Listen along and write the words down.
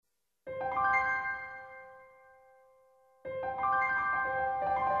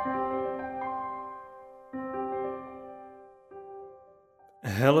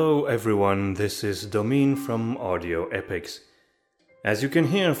Hello everyone, this is Domine from Audio Epics. As you can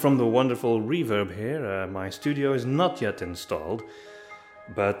hear from the wonderful reverb here, my studio is not yet installed,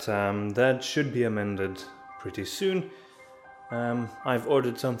 but that should be amended pretty soon. I've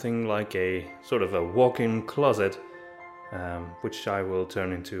ordered something like a sort of a walk-in closet, which I will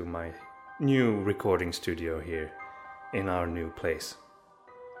turn into my new recording studio here in our new place.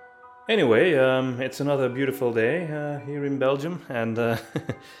 Anyway, it's another beautiful day here in Belgium, and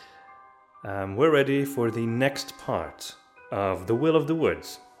we're ready for the next part of The Will of the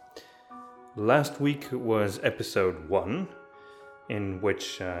Woods. Last week was episode 1, in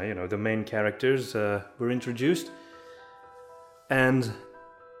which, the main characters were introduced. And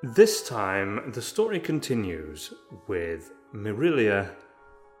this time, the story continues with Mirilia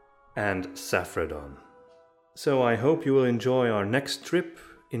and Saffredon. So I hope you will enjoy our next trip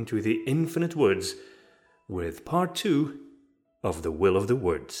into the infinite woods with part 2 of The Will of the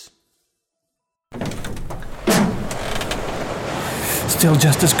Woods. Still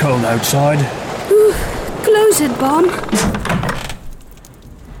just as cold outside. Ooh, close it, Bon.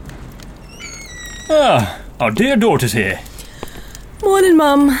 Ah, our dear daughter's here. Morning,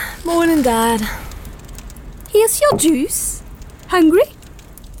 Mum. Morning, Dad. Here's your juice. Hungry?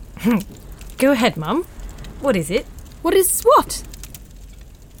 Go ahead, Mum. What is it? What is what?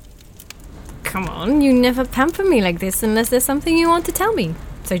 Come on, you never pamper me like this unless there's something you want to tell me.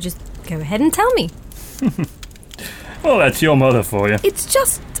 So just go ahead and tell me. Well, that's your mother for you. It's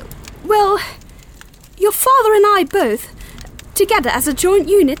just, well, your father and I both, together as a joint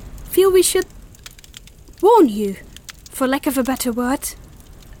unit, feel we should warn you, for lack of a better word.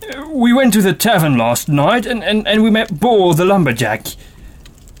 We went to the tavern last night and we met Bo the lumberjack.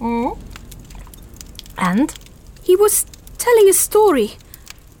 Mm. And? He was telling a story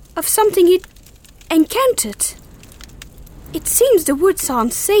of something he'd encountered. It seems the woods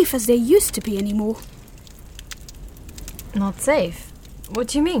aren't safe as they used to be anymore. Not safe? What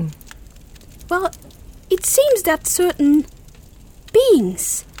do you mean? Well, it seems that certain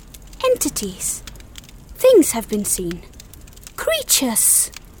beings, entities, things have been seen.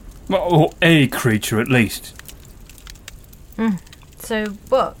 Creatures. Well, or a creature at least. So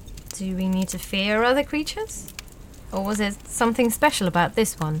what? Do we need to fear other creatures? Or was it something special about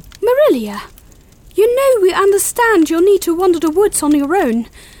this one? Mirilia, you know we understand your need to wander the woods on your own,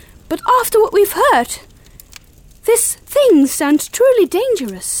 but after what we've heard, this thing sounds truly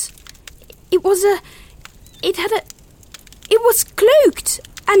dangerous. It was cloaked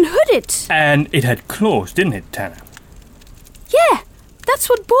and hooded. And it had claws, didn't it, Tanner? Yeah, that's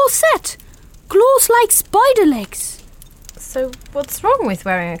what Ball said. Claws like spider legs. So what's wrong with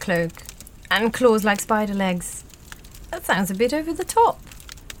wearing a cloak? And claws like spider legs? That sounds a bit over the top.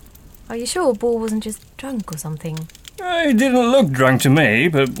 Are you sure Ball wasn't just drunk or something? He didn't look drunk to me,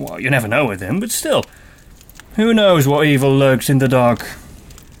 but well, you never know with him, but still. Who knows what evil lurks in the dark?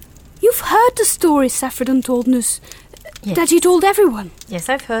 You've heard the stories Saffredon told us, Yes. that he told everyone. Yes,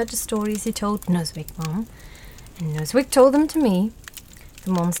 I've heard the stories he told Noswick, Mum. And Noswick told them to me.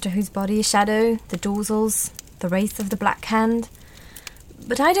 The monster whose body is shadow, the Dorzels, the wraith of the Black Hand.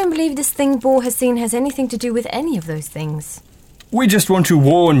 But I don't believe this thing Ball has seen has anything to do with any of those things. We just want to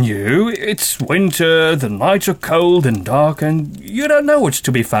warn you, it's winter, the nights are cold and dark, and you don't know what's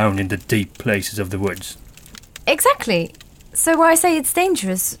to be found in the deep places of the woods. Exactly. So why say it's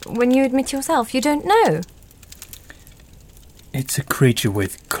dangerous when you admit yourself you don't know? It's a creature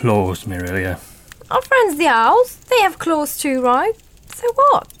with claws, Mirilia. Our friends the owls, they have claws too, right? So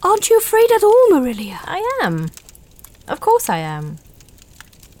what? Aren't you afraid at all, Mirilia? I am. Of course I am.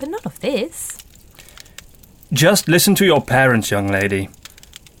 But not of this. Just listen to your parents, young lady.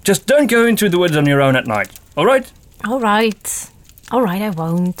 Just don't go into the woods on your own at night, all right? All right, I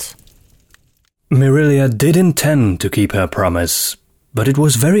won't. Mirilia did intend to keep her promise, but it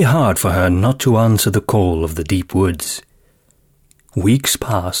was very hard for her not to answer the call of the deep woods. Weeks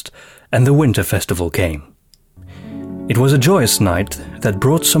passed, and the winter festival came. It was a joyous night that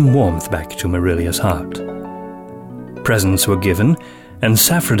brought some warmth back to Mirilia's heart. Presents were given, and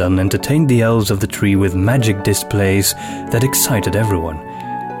Saffredon entertained the elves of the tree with magic displays that excited everyone,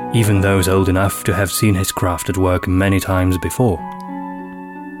 even those old enough to have seen his craft at work many times before.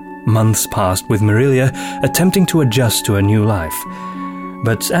 Months passed with Mirilia attempting to adjust to a new life,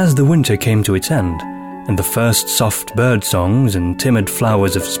 but as the winter came to its end, and the first soft bird songs and timid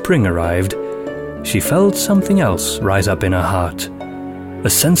flowers of spring arrived, she felt something else rise up in her heart, a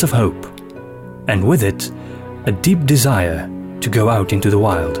sense of hope, and with it, a deep desire to go out into the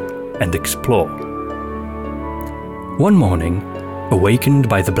wild and explore. One morning, awakened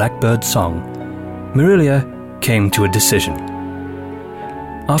by the blackbird's song, Mirilia came to a decision.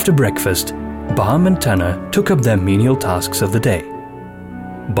 After breakfast, Baum and Tanner took up their menial tasks of the day.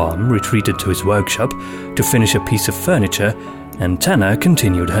 Baum retreated to his workshop to finish a piece of furniture, and Tanner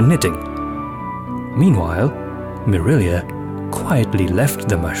continued her knitting. Meanwhile, Mirilia quietly left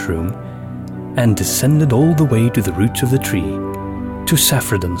the mushroom and descended all the way to the roots of the tree, to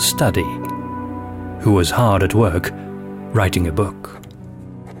Saffredon's study, who was hard at work writing a book.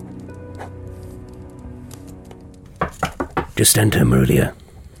 Just enter, Mirilia.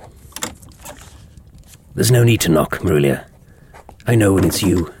 There's no need to knock, Mirilia. I know when it's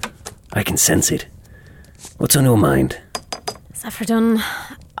you. I can sense it. What's on your mind? Saffredon,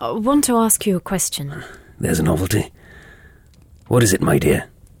 I want to ask you a question. There's a novelty. What is it, my dear?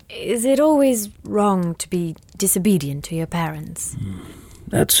 Is it always wrong to be disobedient to your parents?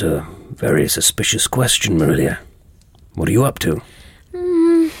 That's a very suspicious question, Mirilia. What are you up to?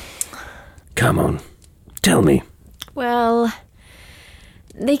 Come on, tell me. Well,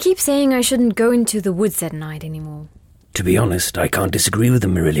 they keep saying I shouldn't go into the woods at night anymore. To be honest, I can't disagree with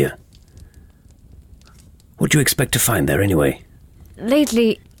them, Mirilia. What do you expect to find there, anyway?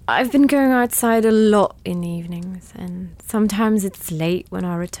 Lately, I've been going outside a lot in the evenings, and sometimes it's late when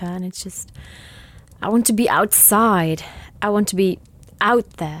I return. It's just, I want to be outside. I want to be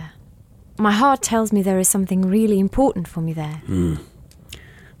out there. My heart tells me there is something really important for me there.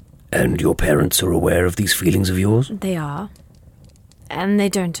 And your parents are aware of these feelings of yours? They are. And they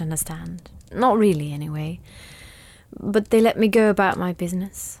don't understand. Not really, anyway. But they let me go about my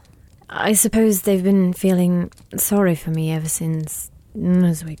business. I suppose they've been feeling sorry for me ever since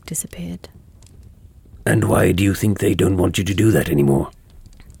Nuswick disappeared. And why do you think they don't want you to do that anymore?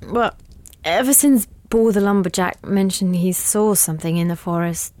 Well, ever since Boar the lumberjack mentioned he saw something in the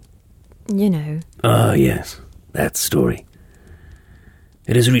forest, you know. Ah, yes, that story.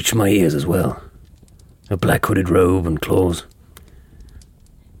 It has reached my ears as well. A black-hooded robe and claws.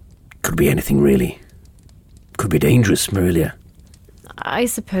 Could be anything, really. Could be dangerous, Mirilia. I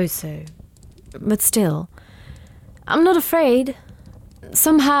suppose so. But still, I'm not afraid.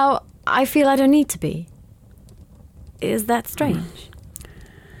 Somehow, I feel I don't need to be. Is that strange?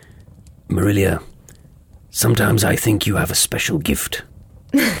 Mirilia, sometimes I think you have a special gift.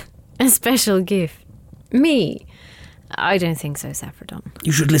 A special gift? Me? I don't think so, Saffredon.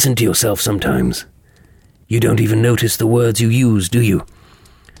 You should listen to yourself sometimes. You don't even notice the words you use, do you?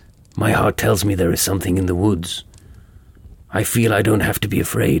 My heart tells me there is something in the woods. I feel I don't have to be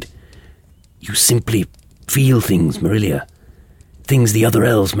afraid. You simply feel things, Mirilia. Things the other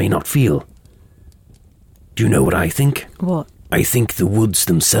elves may not feel. Do you know what I think? What? I think the woods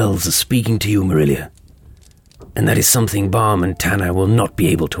themselves are speaking to you, Mirilia. And that is something Baum and Tanner will not be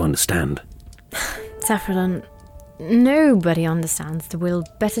able to understand. Saffredon, nobody understands the will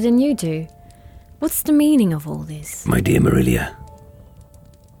better than you do. What's the meaning of all this? My dear Mirilia,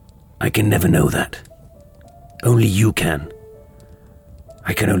 I can never know that. Only you can.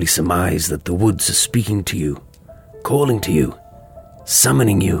 I can only surmise that the woods are speaking to you, calling to you,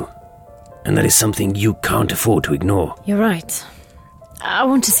 summoning you, and that is something you can't afford to ignore. You're right. I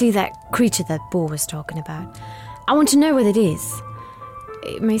want to see that creature that Boar was talking about. I want to know what it is.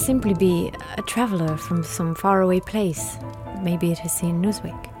 It may simply be a traveller from some faraway place. Maybe it has seen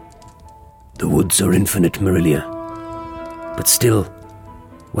Nuswick. The woods are infinite, Mirilia. But still,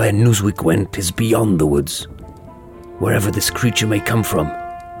 where Nuswick went is beyond the woods. Wherever this creature may come from,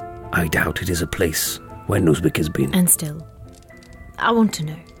 I doubt it is a place where Nuswick has been. And still, I want to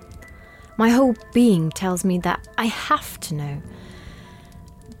know. My whole being tells me that I have to know.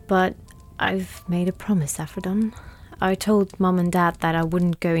 But I've made a promise, Saffredon. I told Mum and Dad that I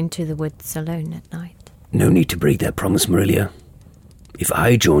wouldn't go into the woods alone at night. No need to break that promise, Mirilia. If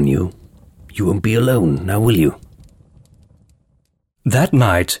I join you, you won't be alone, now will you? That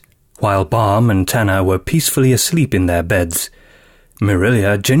night, while Baum and Tanner were peacefully asleep in their beds,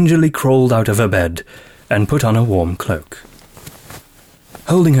 Mirilia gingerly crawled out of her bed and put on a warm cloak.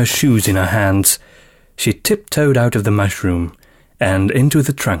 Holding her shoes in her hands, she tiptoed out of the mushroom and into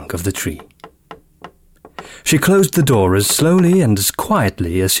the trunk of the tree. She closed the door as slowly and as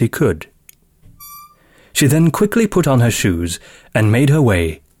quietly as she could. She then quickly put on her shoes and made her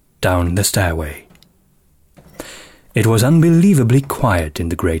way down the stairway. It was unbelievably quiet in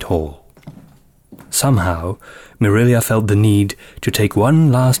the great hall. Somehow, Mirilia felt the need to take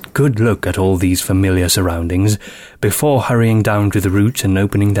one last good look at all these familiar surroundings before hurrying down to the roots and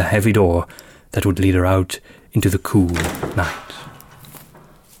opening the heavy door that would lead her out into the cool night.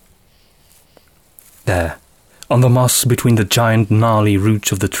 There, on the moss between the giant gnarly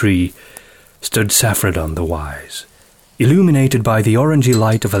roots of the tree, stood Saffredon the Wise, illuminated by the orangey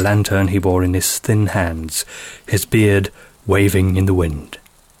light of a lantern he bore in his thin hands, his beard waving in the wind.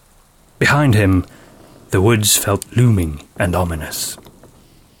 Behind him, the woods felt looming and ominous.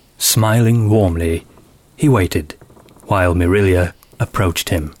 Smiling warmly, he waited while Mirilia approached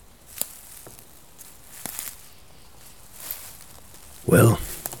him. Well,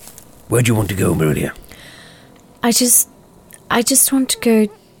 where do you want to go, Mirilia? I just want to go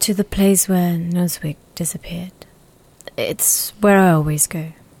to the place where Noswig disappeared. It's where I always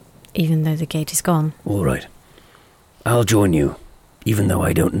go, even though the gate is gone. All right. I'll join you, even though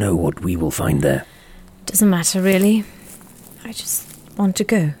I don't know what we will find there. Doesn't matter, really. I just want to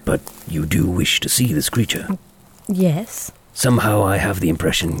go. But you do wish to see this creature? Yes. Somehow I have the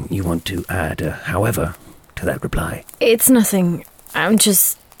impression you want to add a however to that reply. It's nothing. I'm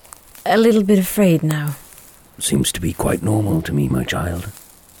just a little bit afraid now. Seems to be quite normal to me, my child.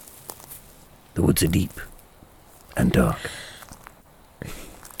 The woods are deep and dark.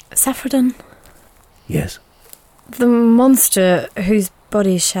 Saffredon? Yes. The monster whose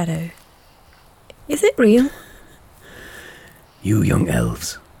body is shadow. Is it real? You young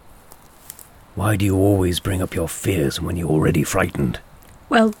elves. Why do you always bring up your fears when you're already frightened?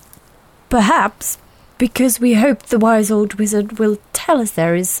 Well, perhaps because we hope the wise old wizard will tell us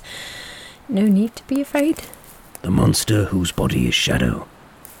there is no need to be afraid. The monster whose body is shadow.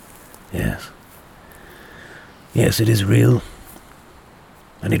 Yes. Yes, it is real.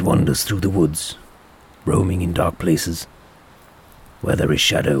 And it wanders through the woods, roaming in dark places. Where there is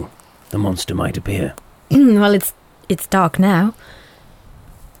shadow, the monster might appear. Well, it's dark now.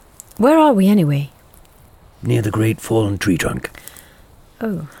 Where are we anyway? Near the great fallen tree trunk.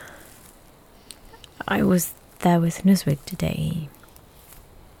 Oh. I was there with Noswig today.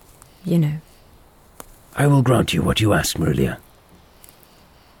 You know. I will grant you what you asked, Mirilia.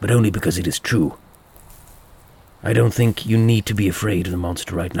 But only because it is true. I don't think you need to be afraid of the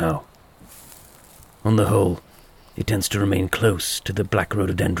monster right now. On the whole, it tends to remain close to the black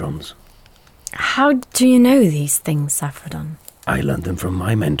rhododendrons. How do you know these things, Saffredon? I learned them from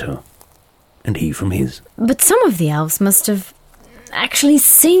my mentor, and he from his. But some of the elves must have actually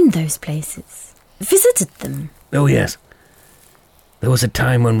seen those places, visited them. Oh, yes. There was a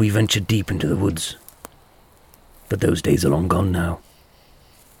time when we ventured deep into the woods. But those days are long gone now.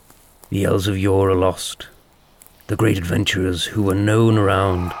 The elves of yore are lost. The great adventurers who were known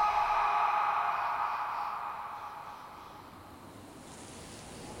around.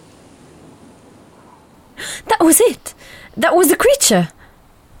 That was it! That was the creature!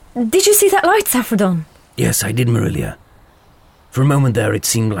 Did you see that light, Saffredon? Yes, I did, Mirilia. For a moment there, it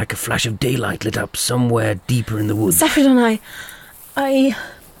seemed like a flash of daylight lit up somewhere deeper in the woods. Saffredon, I...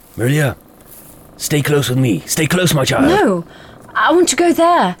 Mirilia, stay close with me. Stay close, my child. No! I want to go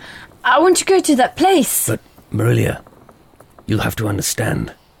there. I want to go to that place. But, Mirilia, you'll have to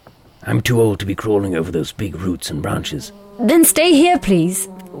understand. I'm too old to be crawling over those big roots and branches. Then stay here, please.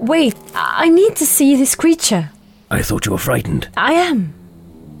 Wait, I need to see this creature. I thought you were frightened. I am.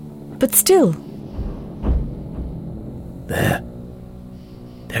 But still. There.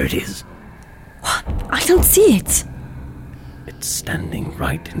 There it is. What? I don't see it. It's standing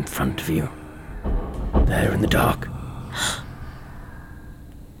right in front of you. There in the dark.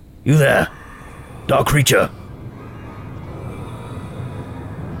 You there, dark creature.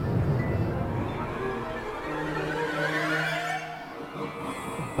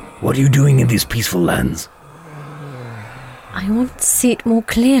 What are you doing in these peaceful lands? I want to see it more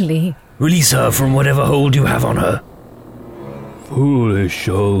clearly. Release her from whatever hold you have on her. Foolish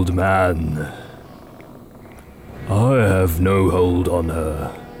old man. I have no hold on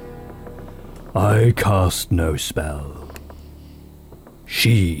her. I cast no spell.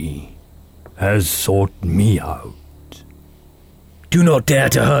 She has sought me out. Do not dare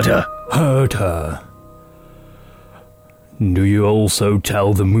to hurt her. Hurt her? Do you also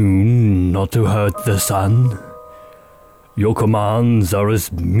tell the moon not to hurt the sun? Your commands are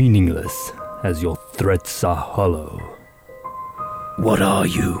as meaningless as your threats are hollow. What are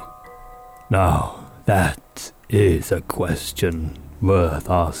you? Now, that is a question worth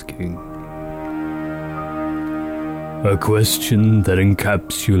asking. A question that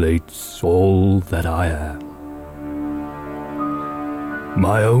encapsulates all that I am.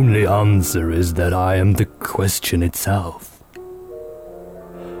 My only answer is that I am the question itself.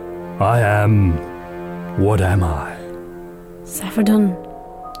 I am... what am I? Saffredon,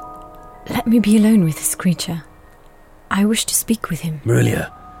 let me be alone with this creature. I wish to speak with him.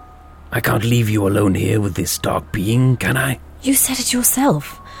 Mirilia, I can't leave you alone here with this dark being, can I? You said it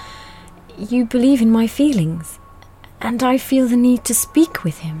yourself. You believe in my feelings, and I feel the need to speak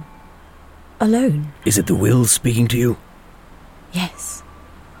with him. Alone. Is it the will speaking to you? Yes.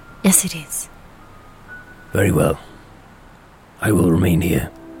 Yes, it is. Very well. I will remain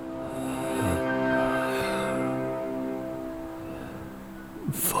here.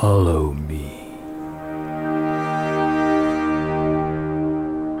 Follow me.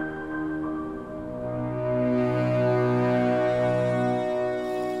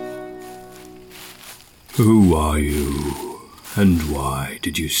 Who are you, and why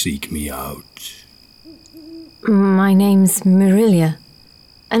did you seek me out? My name's Mirilia,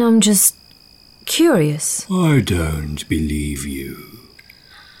 and I'm just curious. I don't believe you.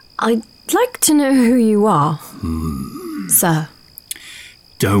 I'd like to know who you are, sir.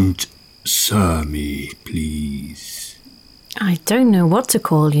 Don't sir me, please. I don't know what to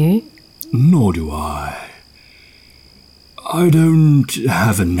call you. Nor do I. I don't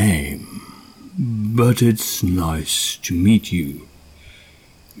have a name, but it's nice to meet you,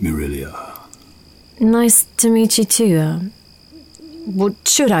 Mirilia. Nice to meet you too. What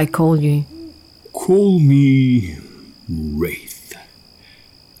should I call you? Call me Wraith.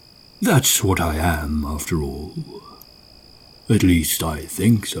 That's what I am, after all. At least I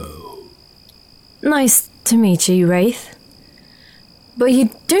think so. Nice to meet you, Wraith. But you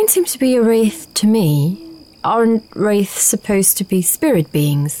don't seem to be a Wraith to me. Aren't Wraiths supposed to be spirit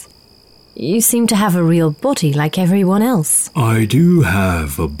beings? You seem to have a real body like everyone else. I do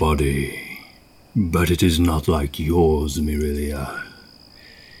have a body, but it is not like yours, Mirilia.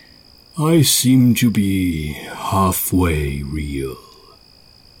 I seem to be halfway real.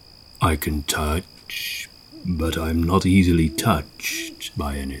 I can touch, but I'm not easily touched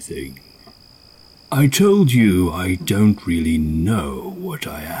by anything. I told you I don't really know what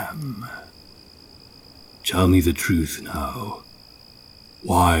I am. Tell me the truth now.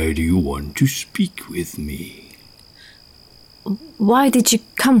 Why do you want to speak with me? Why did you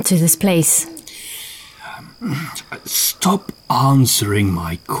come to this place? Stop answering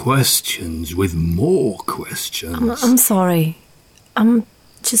my questions with more questions. I'm sorry. I'm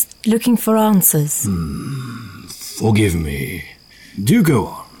just looking for answers. Forgive me. Do go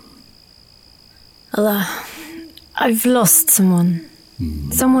on. Well, I've lost someone.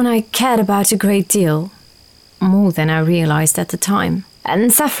 Someone I cared about a great deal. More than I realized at the time.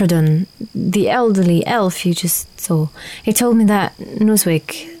 And Saffredon, the elderly elf you just saw, he told me that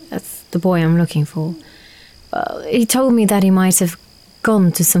Nuzwick, that's the boy I'm looking for, he told me that he might have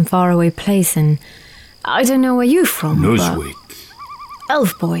gone to some faraway place, and I don't know where you're from. Nuzwick?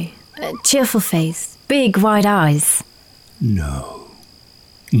 Elf boy, cheerful face, big wide eyes. No,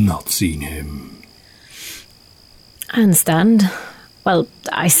 not seen him. I understand. Well,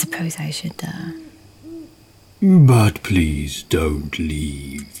 I suppose I should... But please don't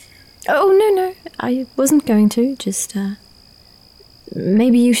leave. Oh, no, I wasn't going to, just,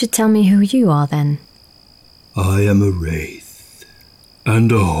 maybe you should tell me who you are, then. I am a wraith,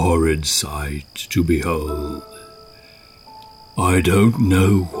 and a horrid sight to behold. I don't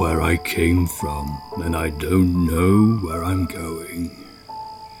know where I came from, and I don't know where I'm going.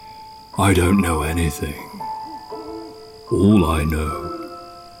 I don't know anything. All I know,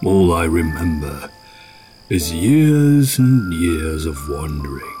 all I remember, is years and years of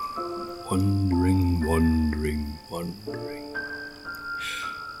wandering.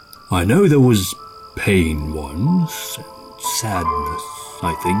 I know there was pain once, and sadness,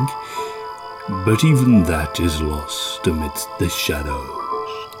 I think, but even that is lost amidst the shadows,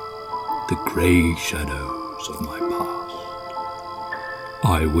 the grey shadows of my past.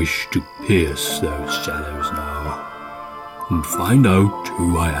 I wish to pierce those shadows now, and find out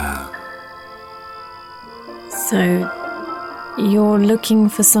who I am. So, you're looking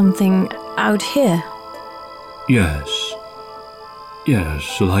for something out here? Yes,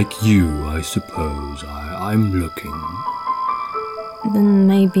 like you, I suppose. I'm looking. Then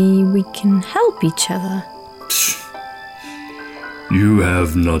maybe we can help each other. You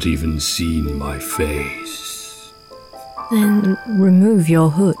have not even seen my face. Then remove your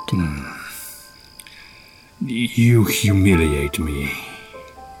hood. You humiliate me.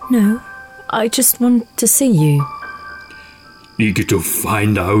 No, I just want to see you. Eager to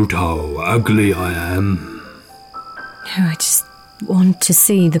find out how ugly I am? No, I just want to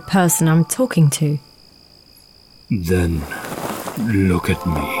see the person I'm talking to. Then look at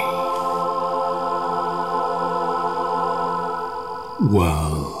me.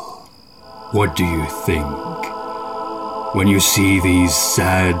 Well, what do you think when you see these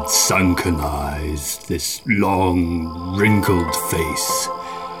sad, sunken eyes, this long, wrinkled face,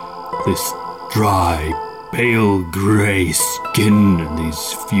 this dry, pale grey skin, and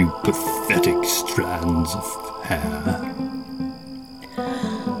these few pathetic strands of hair?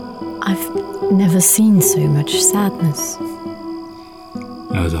 I've never seen so much sadness.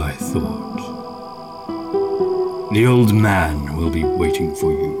 As I thought. The old man will be waiting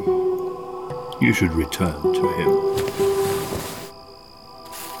for you. You should return to him.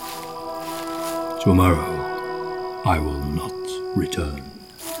 Tomorrow, I will not return.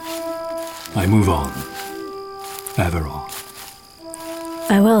 I move on. Ever on.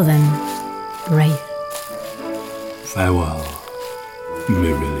 Farewell then, Wraith. Farewell,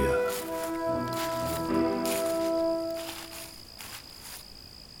 Mirilia.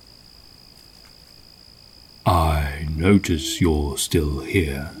 I notice you're still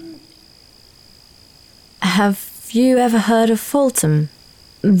here. Have you ever heard of Fulton,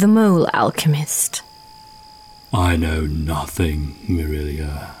 the mole alchemist? I know nothing,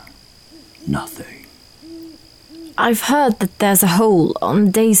 Mirilia. Nothing. I've heard that there's a hole on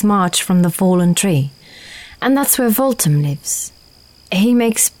a day's march from the fallen tree, and that's where Voltum lives. He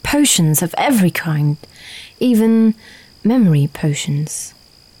makes potions of every kind, even memory potions.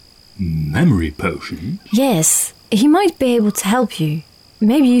 Memory potion? Yes, he might be able to help you.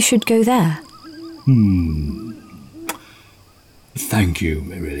 Maybe you should go there. Thank you,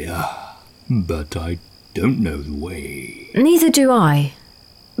 Mirilia, but I don't know the way. Neither do I,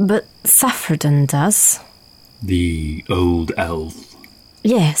 but Saffredin does. The old elf?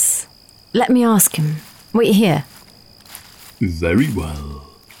 Yes. Let me ask him. Wait here. Very well.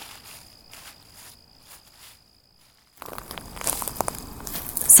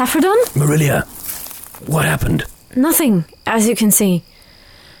 Saffredin? Mirilia, what happened? Nothing, as you can see.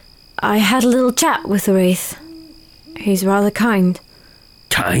 I had a little chat with the Wraith. He's rather kind.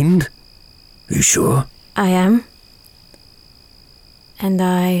 Kind? Are you sure? I am. And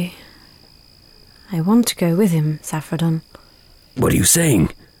I want to go with him, Saffredin. What are you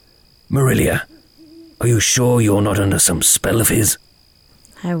saying? Mirilia, are you sure you're not under some spell of his?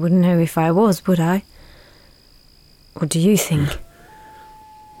 I wouldn't know if I was, would I? What do you think?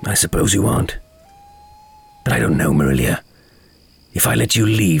 I suppose you aren't. But I don't know, Mirilia. If I let you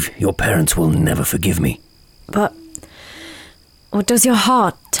leave, your parents will never forgive me. But what does your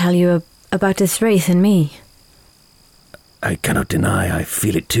heart tell you about this Wraith and me? I cannot deny I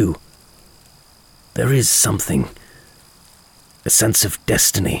feel it too. There is something, a sense of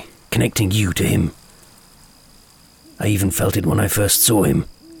destiny connecting you to him. I even felt it when I first saw him.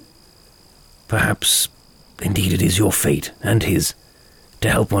 Perhaps, indeed, it is your fate and his to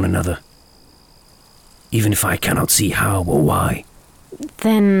help one another, even if I cannot see how or why.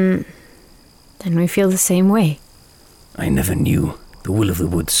 Then we feel the same way. I never knew the Will of the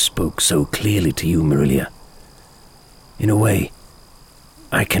Woods spoke so clearly to you, Mirilia. In a way,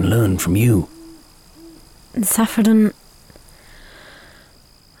 I can learn from you. Saffredin,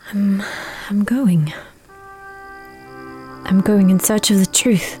 I'm going. I'm going in search of the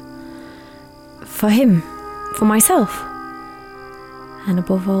truth. For him, for myself, and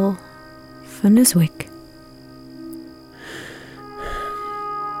above all, for Nuzwick.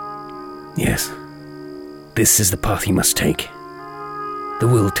 Yes, this is the path you must take. The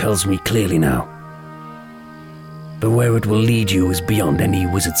will tells me clearly now. But where it will lead you is beyond any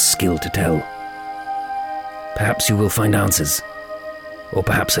wizard's skill to tell. Perhaps you will find answers, or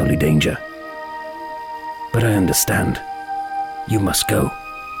perhaps only danger. But I understand. You must go.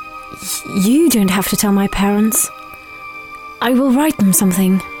 You don't have to tell my parents. I will write them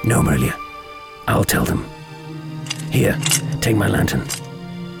something. No, Mirilia. I'll tell them. Here, take my lantern.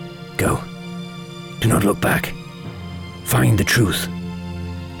 Go. Do not look back. Find the truth.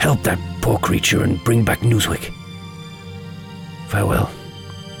 Help that poor creature and bring back Nuzwick. Farewell.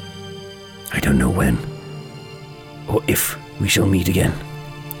 I don't know when, or if we shall meet again.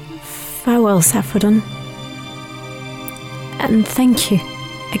 Farewell, Saffredin. And thank you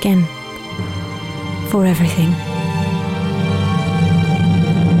again for everything.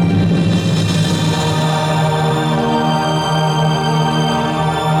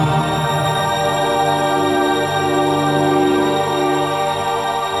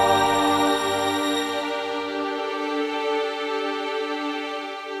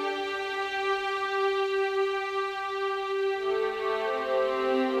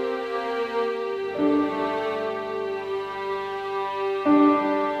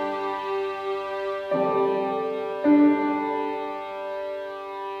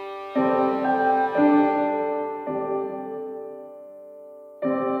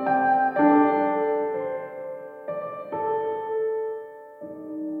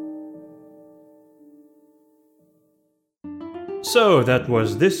 So that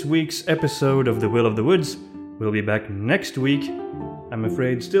was this week's episode of The Will of the Woods. We'll be back next week, I'm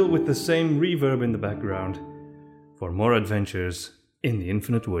afraid still with the same reverb in the background, for more adventures in the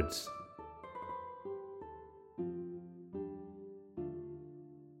Infinite Woods.